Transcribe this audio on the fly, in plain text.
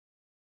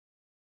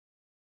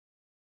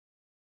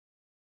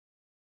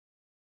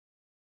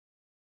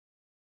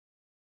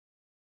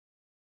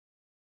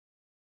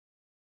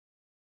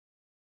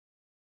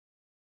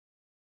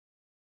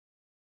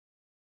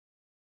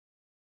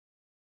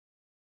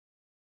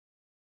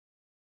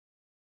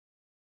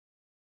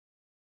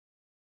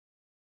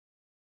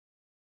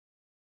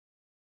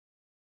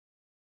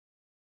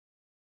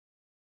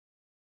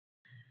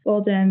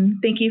Well, then,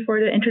 thank you for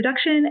the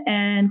introduction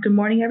and good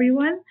morning,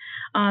 everyone.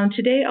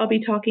 Today, I'll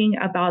be talking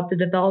about the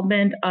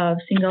development of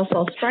single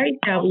cell sprite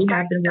that we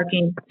have been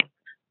working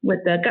with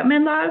the Gummy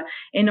Lab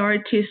in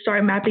order to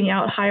start mapping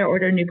out higher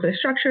order nuclear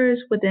structures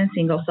within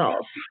single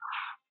cells.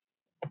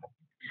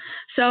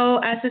 So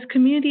as this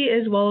community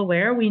is well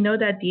aware, we know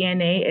that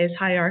DNA is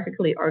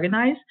hierarchically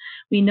organized.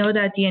 We know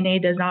that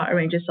DNA does not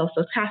arrange itself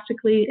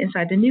stochastically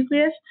inside the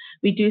nucleus.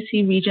 We do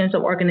see regions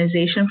of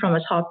organization from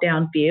a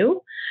top-down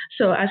view.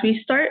 So as we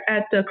start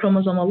at the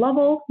chromosomal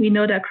level, we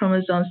know that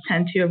chromosomes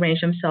tend to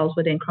arrange themselves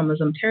within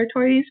chromosome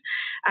territories,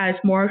 as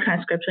more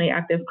transcriptionally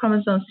active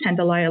chromosomes tend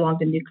to lie along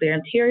the nuclear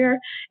interior,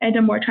 and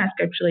the more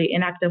transcriptionally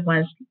inactive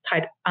ones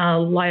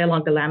lie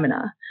along the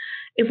lamina.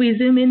 If we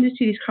zoom into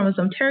these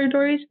chromosome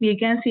territories, we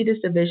again see this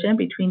division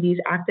between these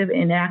active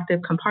and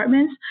inactive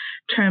compartments,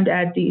 termed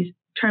as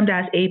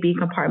A-B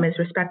compartments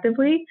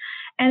respectively.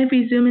 And if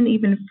we zoom in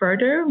even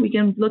further, we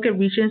can look at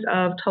regions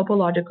of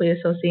topologically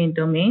associated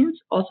domains,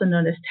 also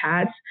known as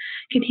TADs,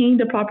 containing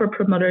the proper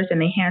promoters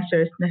and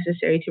enhancers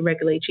necessary to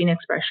regulate gene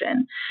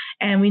expression.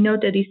 And we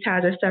note that these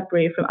TADs are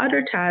separated from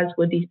other TADs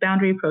with these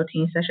boundary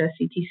proteins such as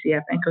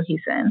CTCF and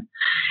cohesin.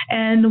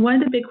 And one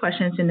of the big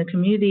questions in the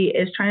community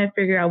is trying to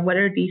figure out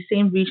whether these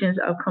same regions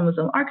of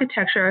chromosome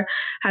architecture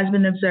has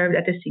been observed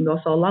at the single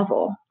cell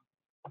level.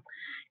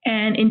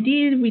 And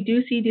indeed, we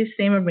do see this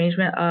same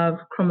arrangement of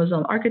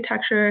chromosome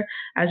architecture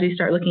as we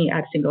start looking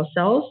at single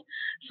cells.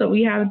 So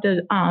we have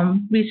the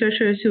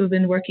researchers who have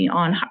been working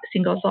on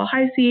single cell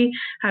Hi-C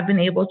have been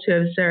able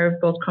to observe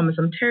both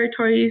chromosome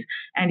territories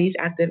and these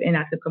active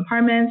inactive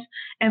compartments.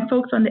 And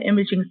folks on the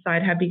imaging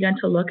side have begun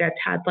to look at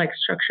TAD-like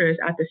structures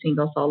at the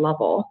single cell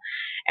level.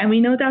 And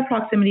we know that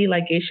proximity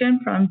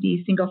ligation from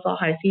the single cell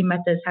Hi-C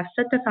methods have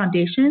set the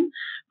foundation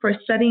for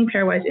studying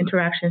pairwise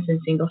interactions in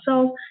single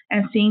cells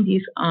and seeing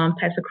these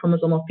types of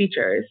chromosomal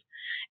features.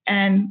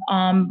 And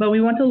but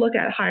we want to look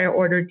at higher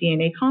order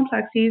DNA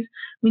complexes.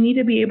 We need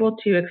to be able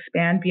to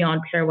expand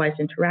beyond pairwise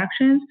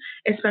interactions,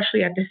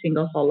 especially at the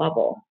single cell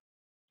level.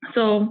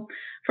 So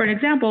for an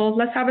example,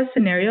 let's have a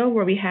scenario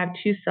where we have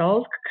two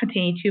cells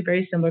containing two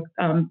very similar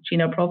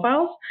genome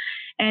profiles.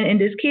 And in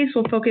this case,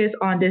 we'll focus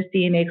on this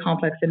DNA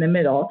complex in the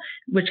middle,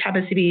 which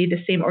happens to be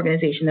the same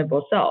organization of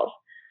both cells.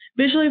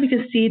 Visually, we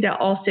can see that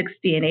all 6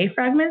 DNA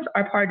fragments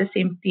are part of the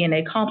same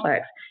DNA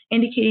complex,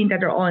 indicating that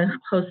they're all in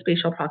close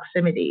spatial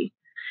proximity.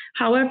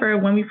 However,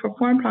 when we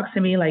perform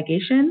proximity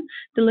ligation,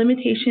 the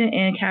limitation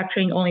in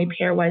capturing only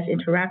pairwise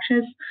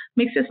interactions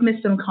makes us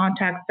miss some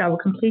contacts that will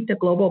complete the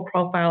global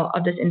profile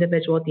of this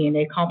individual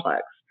DNA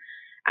complex.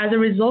 As a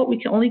result,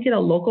 we can only get a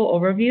local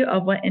overview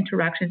of what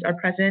interactions are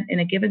present in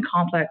a given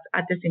complex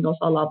at the single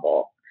cell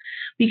level.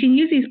 We can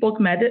use these bulk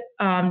methods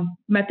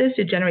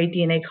to generate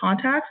DNA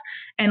contacts,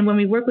 and when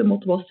we work with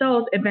multiple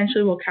cells,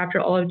 eventually we'll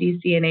capture all of these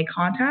DNA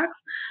contacts.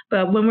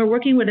 But when we're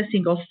working with a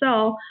single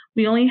cell,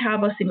 we only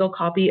have a single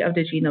copy of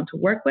the genome to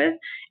work with,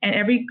 and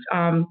every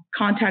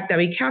contact that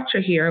we capture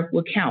here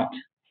will count.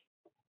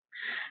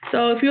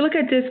 So if you look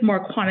at this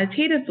more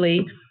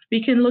quantitatively,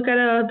 we can look at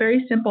a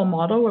very simple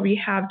model where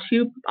we have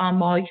two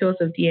molecules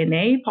of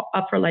DNA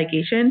up for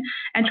ligation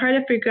and try to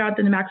figure out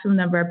the maximum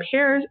number of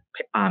pairs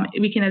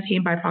we can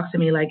attain by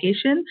proximity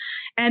ligation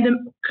and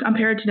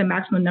compare it to the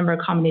maximum number of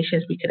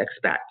combinations we could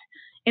expect.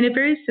 In a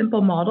very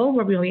simple model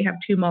where we only have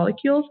two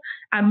molecules,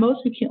 at most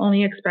we can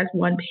only expect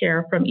one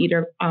pair from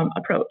either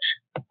approach.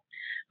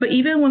 But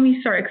even when we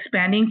start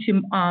expanding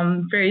to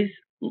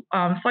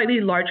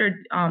slightly larger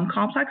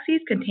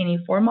complexes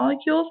containing 4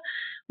 molecules,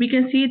 we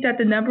can see that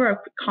the number of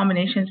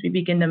combinations we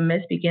begin to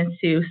miss begins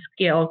to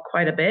scale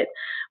quite a bit,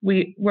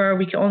 where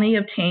we can only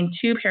obtain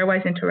 2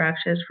 pairwise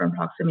interactions from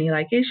proximity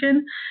ligation,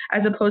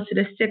 as opposed to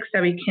the 6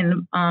 that we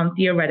can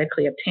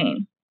theoretically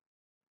obtain.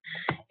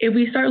 If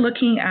we start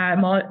looking at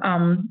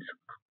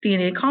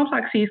DNA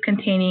complexes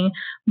containing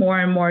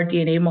more and more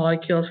DNA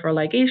molecules for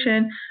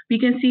ligation, we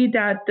can see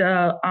that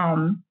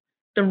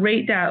the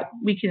rate that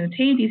we can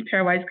obtain these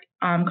pairwise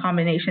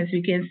combinations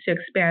begins to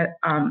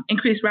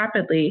increase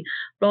rapidly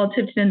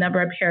relative to the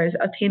number of pairs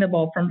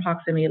obtainable from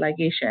proximity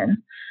ligation.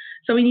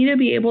 So we need to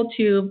be able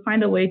to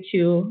find a way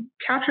to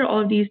capture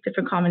all of these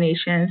different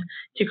combinations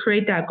to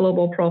create that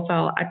global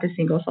profile at the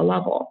single cell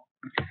level.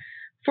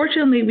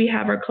 Fortunately, we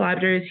have our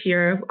collaborators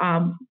here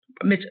in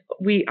Mitch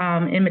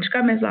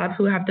Gutman's lab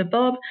who have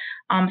developed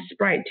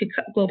Sprite to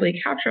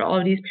globally capture all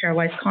of these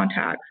pairwise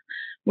contacts,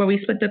 where we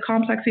split the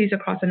complexes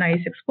across a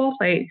 96-fold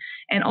plate,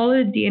 and all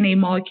the DNA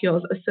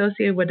molecules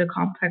associated with the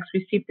complex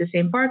receive the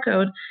same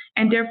barcode,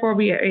 and therefore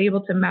we are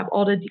able to map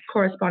all the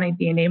corresponding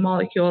DNA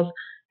molecules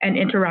and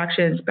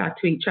interactions back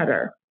to each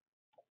other.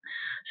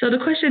 So the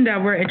question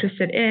that we're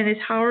interested in is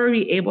how are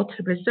we able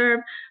to preserve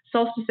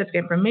cell-specific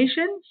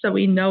information so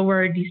we know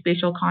where these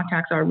spatial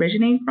contacts are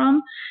originating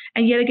from,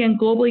 and yet again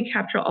globally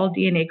capture all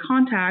DNA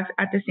contacts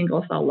at the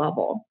single cell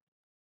level.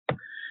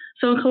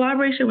 So in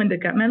collaboration with the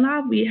Gutman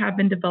Lab, we have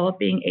been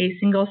developing a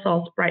single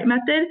cell Sprite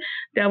method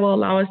that will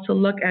allow us to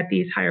look at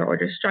these higher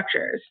order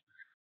structures.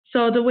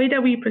 So the way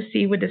that we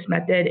proceed with this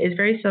method is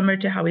very similar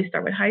to how we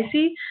start with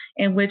Hi-C,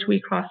 in which we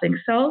cross-link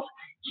cells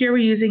Here we're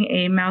using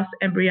a mouse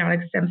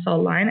embryonic stem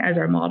cell line as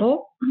our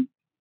model.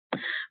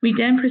 We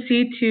then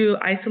proceed to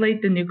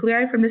isolate the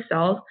nuclei from the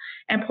cells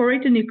and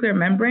porate the nuclear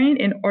membrane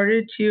in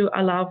order to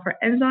allow for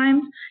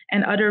enzymes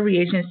and other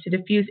reagents to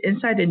diffuse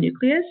inside the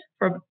nucleus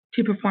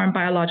to perform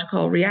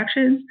biological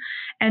reactions,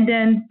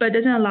 but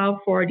doesn't allow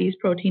for these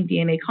protein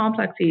DNA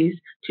complexes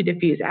to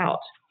diffuse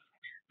out.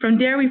 From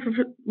there,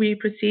 we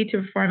proceed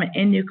to perform an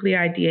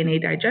in-nuclei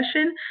DNA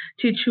digestion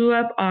to chew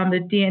up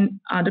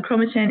the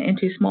chromatin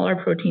into smaller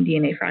protein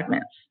DNA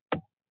fragments.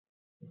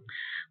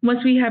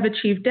 Once we have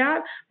achieved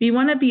that, we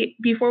want to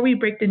before we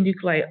break the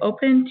nuclei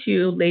open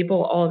to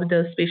label all of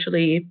the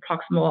spatially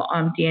proximal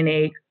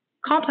DNA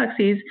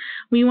complexes,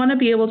 we want to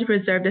be able to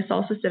preserve the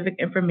cell-specific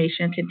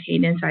information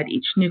contained inside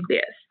each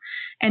nucleus.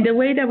 And the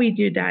way that we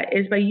do that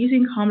is by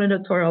using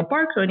combinatorial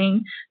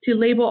barcoding to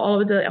label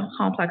all of the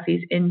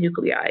complexes in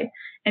nuclei.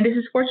 And this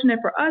is fortunate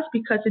for us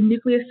because the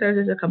nucleus serves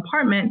as a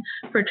compartment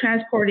for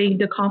transporting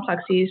the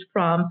complexes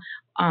from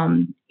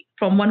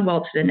one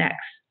well to the next.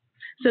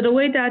 So the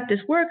way that this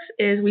works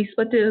is we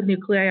split the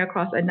nuclei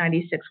across a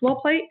 96 well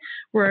plate,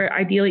 where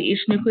ideally each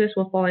nucleus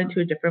will fall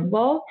into a different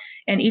well,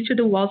 and each of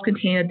the wells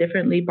contain a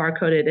differently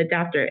barcoded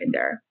adapter in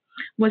there.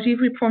 Once we've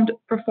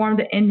performed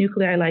the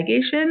in-nuclei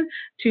ligation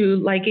to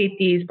ligate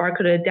these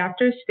barcoded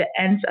adapters to the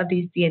ends of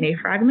these DNA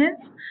fragments,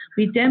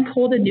 we then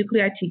pull the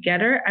nuclei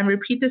together and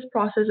repeat this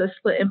process of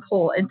split and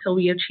pull until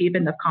we achieve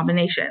enough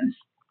combinations.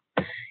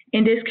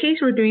 In this case,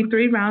 we're doing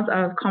 3 rounds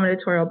of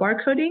combinatorial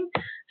barcoding.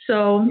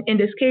 So in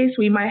this case,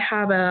 we might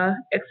have a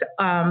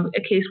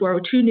case where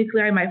 2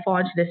 nuclei might fall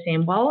into the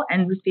same well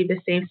and receive the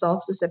same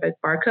cell-specific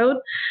barcode,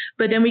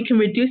 but then we can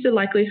reduce the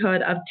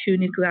likelihood of 2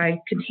 nuclei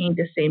containing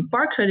the same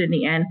barcode in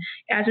the end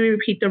as we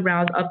repeat the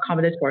rounds of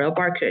combinatorial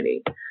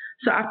barcoding.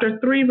 So after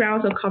 3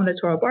 rounds of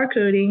combinatorial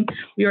barcoding,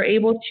 we are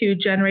able to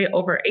generate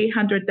over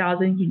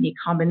 800,000 unique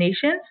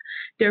combinations,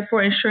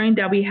 therefore ensuring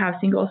that we have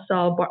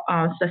single-cell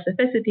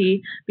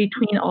specificity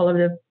between all of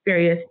the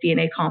various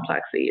DNA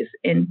complexes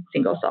in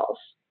single cells.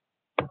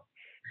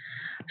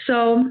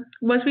 So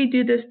once we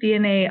do this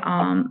DNA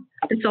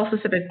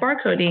cell-specific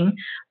barcoding,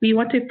 we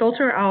want to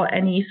filter out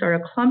any sort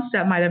of clumps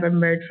that might have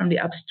emerged from the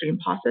upstream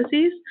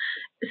processes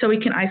so we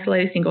can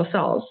isolate single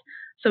cells.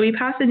 So we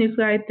pass the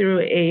nuclei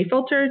through a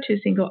filter to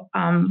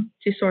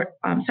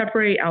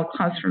separate out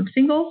clumps from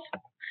singles.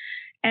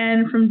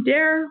 And from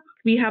there,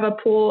 we have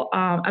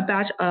a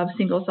batch of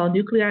single cell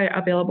nuclei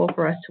available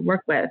for us to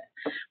work with.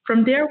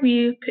 From there,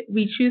 we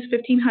choose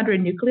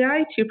 1,500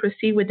 nuclei to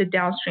proceed with the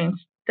downstream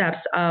steps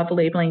of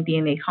labeling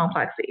DNA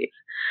complexes.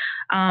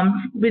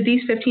 With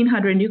these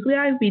 1,500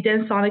 nuclei, we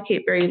then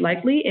sonicate very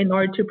lightly in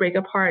order to break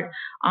apart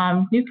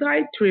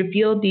nuclei to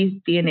reveal these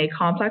DNA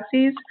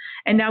complexes.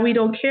 And now we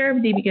don't care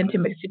if they begin to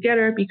mix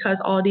together because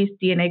all these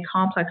DNA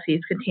complexes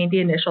contain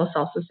the initial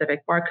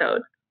cell-specific barcode.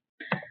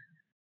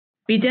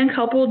 We then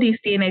couple these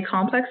DNA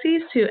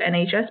complexes to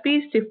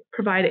NHSBs to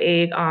provide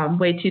a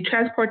way to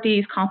transport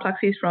these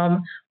complexes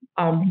from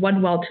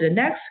one well to the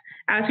next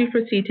as we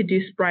proceed to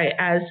do Sprite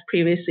as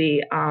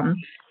previously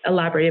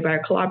elaborated by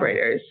our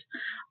collaborators.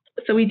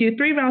 So we do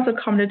 3 rounds of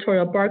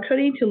combinatorial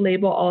barcoding to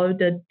label all of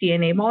the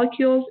DNA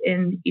molecules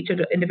in each of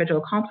the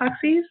individual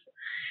complexes.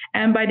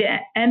 And by the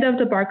end of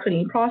the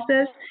barcoding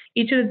process,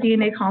 each of the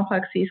DNA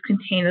complexes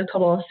contain a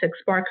total of 6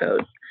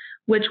 barcodes,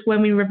 which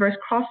when we reverse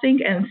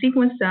cross-sync and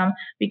sequence them,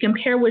 we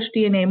compare which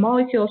DNA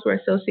molecules were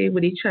associated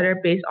with each other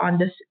based on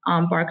the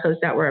barcodes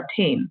that were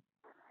obtained.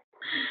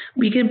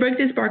 We can break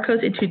these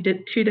barcodes into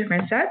 2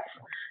 different sets.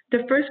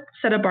 The first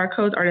set of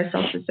barcodes are the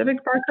cell-specific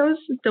barcodes,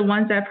 the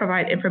ones that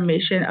provide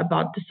information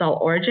about the cell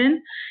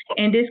origin.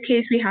 In this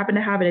case, we happen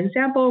to have an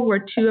example where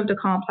 2 of the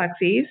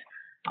complexes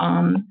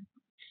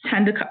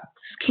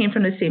came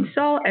from the same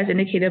cell as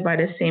indicated by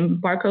the same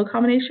barcode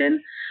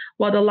combination,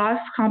 while the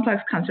last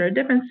complex comes from a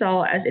different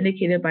cell as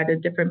indicated by the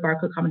different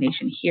barcode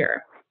combination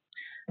here.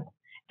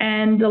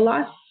 And the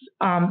last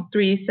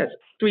 3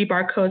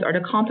 barcodes are the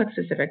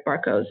complex-specific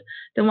barcodes,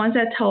 the ones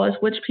that tell us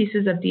which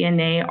pieces of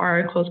DNA are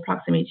in close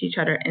proximity to each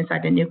other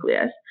inside the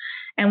nucleus.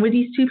 And with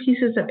these 2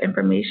 pieces of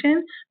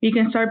information, we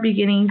can start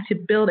beginning to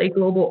build a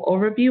global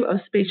overview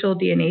of spatial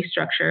DNA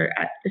structure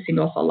at the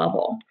single cell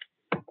level.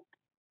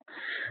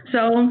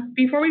 So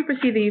before we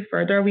proceed any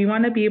further, we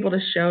want to be able to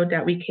show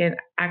that we can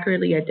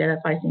accurately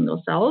identify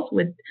single cells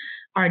with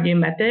our new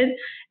method.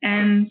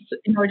 And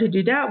in order to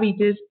do that, we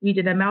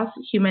did a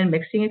mouse-human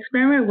mixing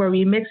experiment where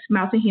we mixed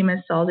mouse and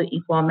human cells in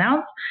equal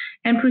amounts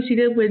and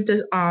proceeded with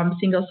the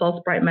single cell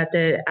Sprite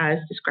method as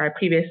described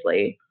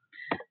previously.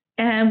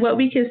 And what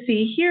we can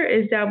see here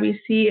is that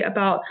we see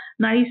about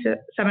 97%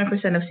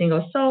 of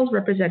single cells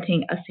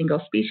representing a single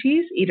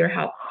species, either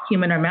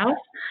human or mouse.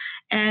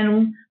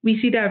 And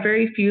we see that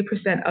very few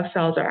 % of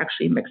cells are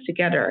actually mixed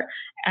together.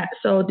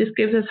 So this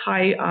gives us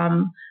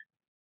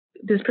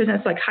this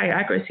presents like high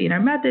accuracy in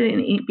our method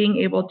in being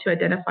able to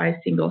identify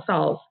single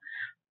cells.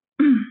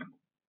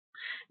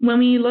 When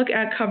we look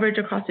at coverage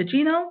across the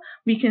genome,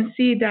 we can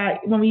see that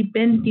when we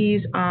bin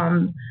these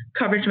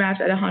coverage maps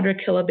at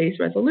 100 kilobase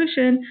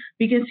resolution,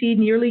 we can see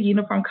nearly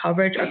uniform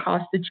coverage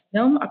across the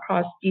genome,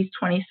 across these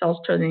 20 cells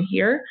chosen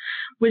here,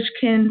 which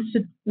gives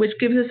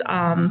us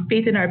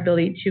faith in our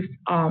ability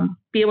to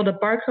be able to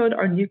barcode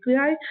our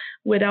nuclei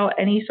without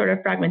any sort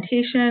of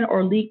fragmentation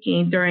or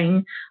leaking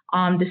during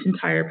this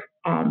entire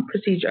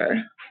procedure.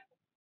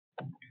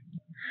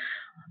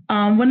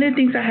 One of the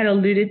things I had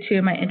alluded to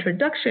in my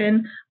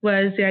introduction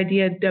was the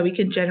idea that we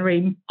can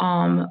generate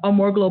a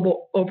more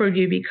global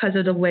overview because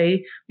of the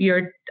way we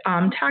are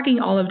tagging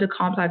all of the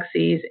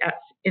complexes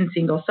in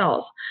single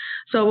cells.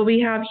 So what we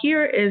have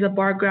here is a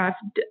bar graph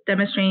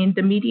demonstrating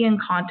the median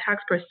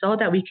contacts per cell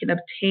that we can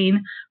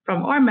obtain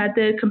from our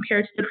method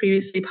compared to the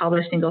previously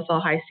published single cell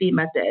Hi-C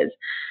methods.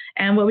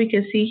 And what we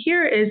can see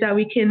here is that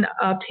we can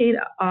obtain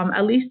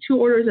at least 2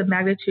 orders of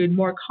magnitude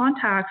more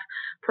contacts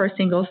per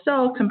single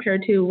cell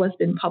compared to what's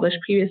been published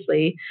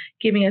previously,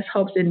 giving us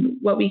hopes in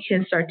what we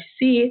can start to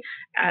see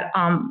at,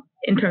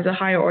 in terms of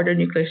higher order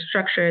nuclear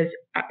structures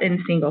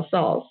in single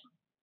cells.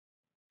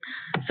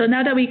 So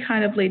now that we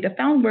kind of laid the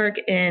groundwork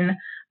in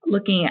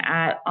looking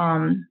at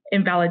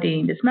in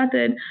validating this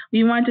method,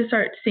 we want to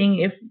start seeing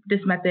if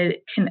this method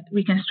can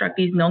reconstruct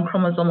these known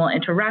chromosomal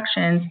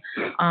interactions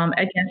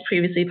against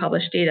previously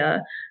published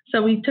data.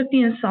 So we took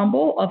the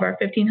ensemble of our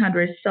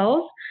 1,500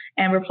 cells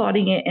and we're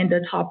plotting it in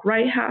the top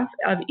right half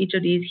of each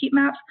of these heat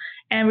maps,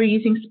 and we're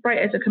using Sprite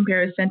as a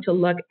comparison to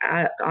look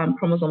at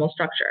chromosomal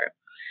structure.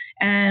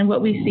 And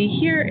what we see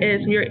here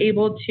is we are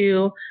able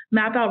to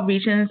map out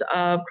regions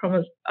of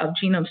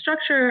genome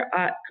structure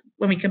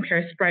when we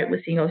compare Sprite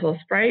with single-cell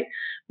Sprite,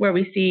 where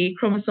we see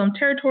chromosome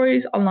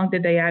territories along the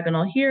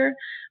diagonal here.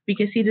 We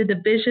can see the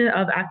division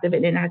of active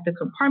and inactive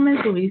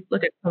compartments when we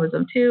look at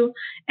chromosome 2.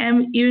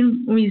 And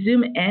even when we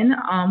zoom in,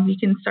 we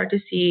can start to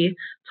see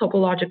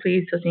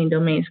topologically associating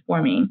domains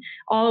forming,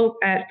 all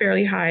at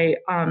fairly high,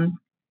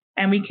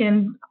 and we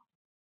can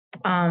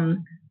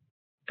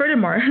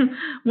furthermore,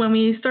 when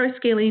we start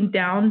scaling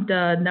down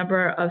the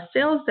number of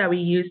cells that we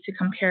use to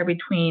compare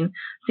between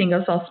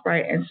single-cell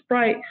Sprite and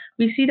Sprite,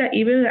 we see that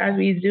even as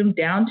we zoom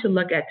down to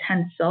look at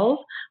 10 cells,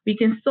 we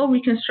can still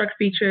reconstruct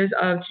features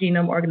of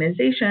genome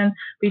organization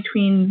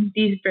between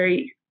these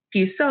very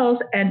few cells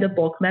and the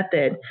bulk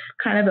method,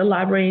 kind of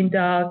elaborating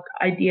the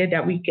idea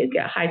that we could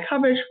get high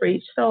coverage for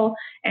each cell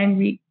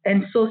and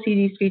still see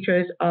these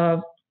features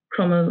of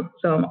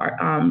chromosome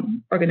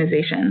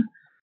organization.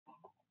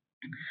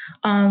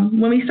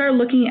 When we start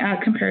looking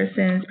at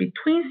comparisons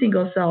between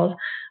single cells,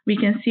 we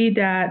can see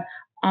that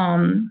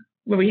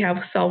where we have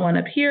cell 1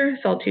 up here,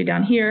 cell 2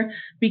 down here,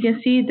 we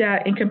can see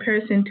that in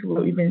comparison to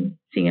what we've been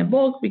seeing in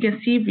bulk, we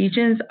can see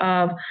regions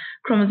of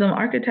chromosome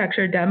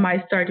architecture that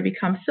might start to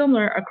become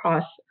similar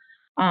across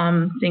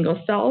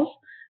single cells.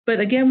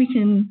 But again, we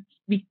can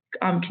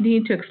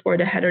continue to explore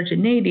the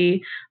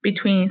heterogeneity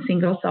between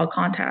single cell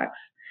contacts.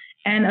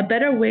 And a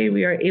better way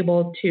we are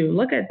able to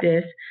look at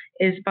this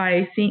is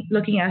by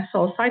looking at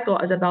cell cycle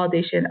as a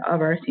validation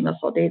of our single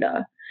cell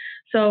data.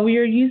 So we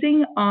are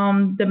using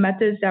the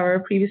methods that were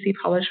previously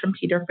published from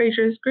Peter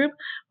Fraser's group,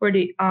 where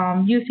they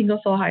use single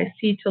cell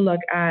Hi-C to look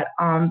at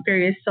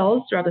various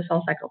cells throughout the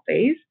cell cycle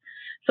phase.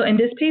 So in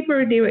this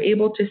paper, they were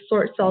able to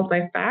sort cells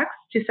by facts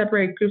to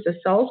separate groups of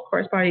cells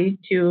corresponding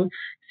to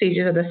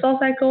stages of the cell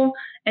cycle,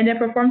 and then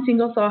perform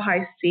single cell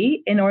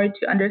Hi-C in order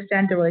to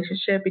understand the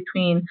relationship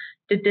between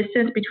the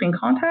distance between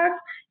contacts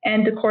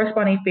and the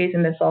corresponding phase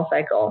in the cell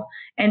cycle.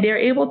 And they're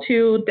able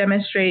to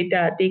demonstrate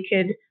that they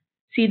could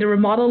see the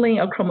remodeling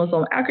of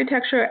chromosome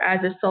architecture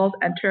as the cells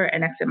enter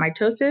and exit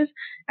mitosis,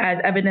 as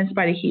evidenced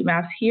by the heat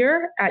maps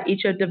here at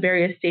each of the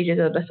various stages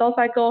of the cell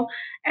cycle,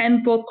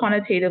 and both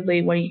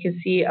quantitatively when you can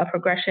see a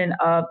progression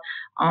of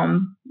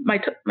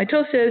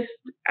mitosis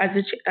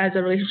as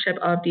a relationship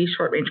of these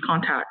short-range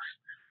contacts.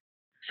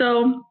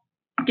 So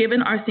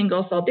given our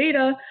single cell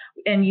data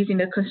and using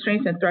the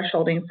constraints and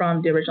thresholding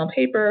from the original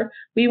paper,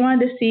 we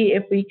wanted to see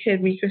if we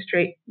could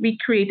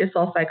recreate the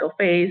cell cycle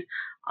phase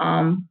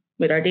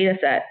with our data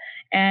set.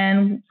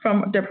 And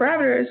from the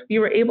parameters, we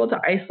were able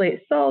to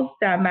isolate cells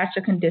that match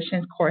the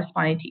conditions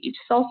corresponding to each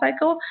cell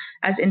cycle,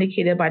 as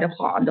indicated by the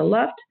plot on the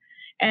left.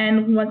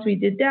 And once we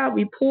did that,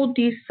 we pulled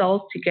these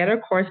cells together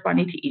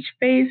corresponding to each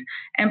phase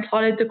and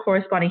plotted the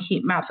corresponding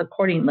heat maps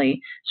accordingly,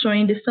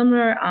 showing the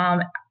similar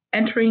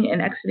entering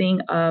and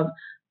exiting of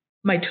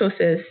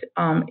mitosis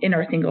in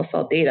our single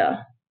cell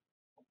data.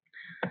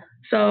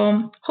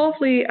 So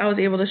hopefully I was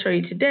able to show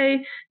you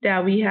today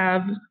that we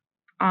have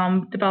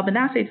developed an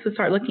assay to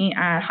start looking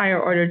at higher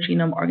order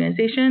genome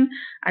organization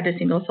at the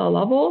single cell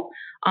level.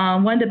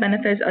 One of the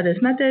benefits of this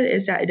method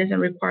is that it doesn't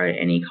require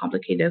any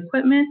complicated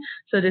equipment,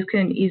 so this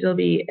can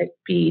easily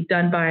be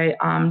done by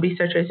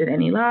researchers in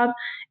any lab,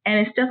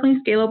 and it's definitely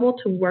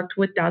scalable to work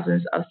with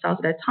thousands of cells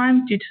at a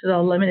time due to the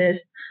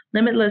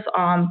limitless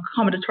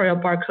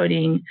combinatorial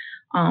barcoding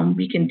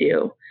we can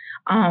do.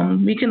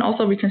 We can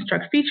also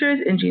reconstruct features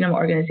in genome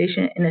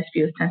organization in as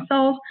few as 10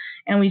 cells,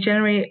 and we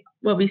generate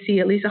what we see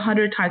at least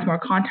 100 times more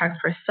contacts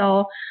per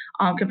cell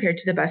compared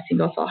to the best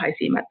single cell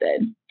Hi-C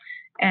method.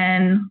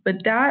 And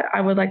with that,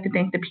 I would like to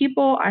thank the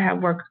people I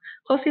have worked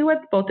closely with,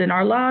 both in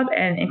our lab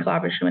and in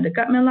collaboration with the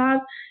Gummy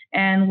Lab.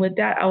 And with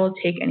that, I will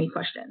take any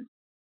questions.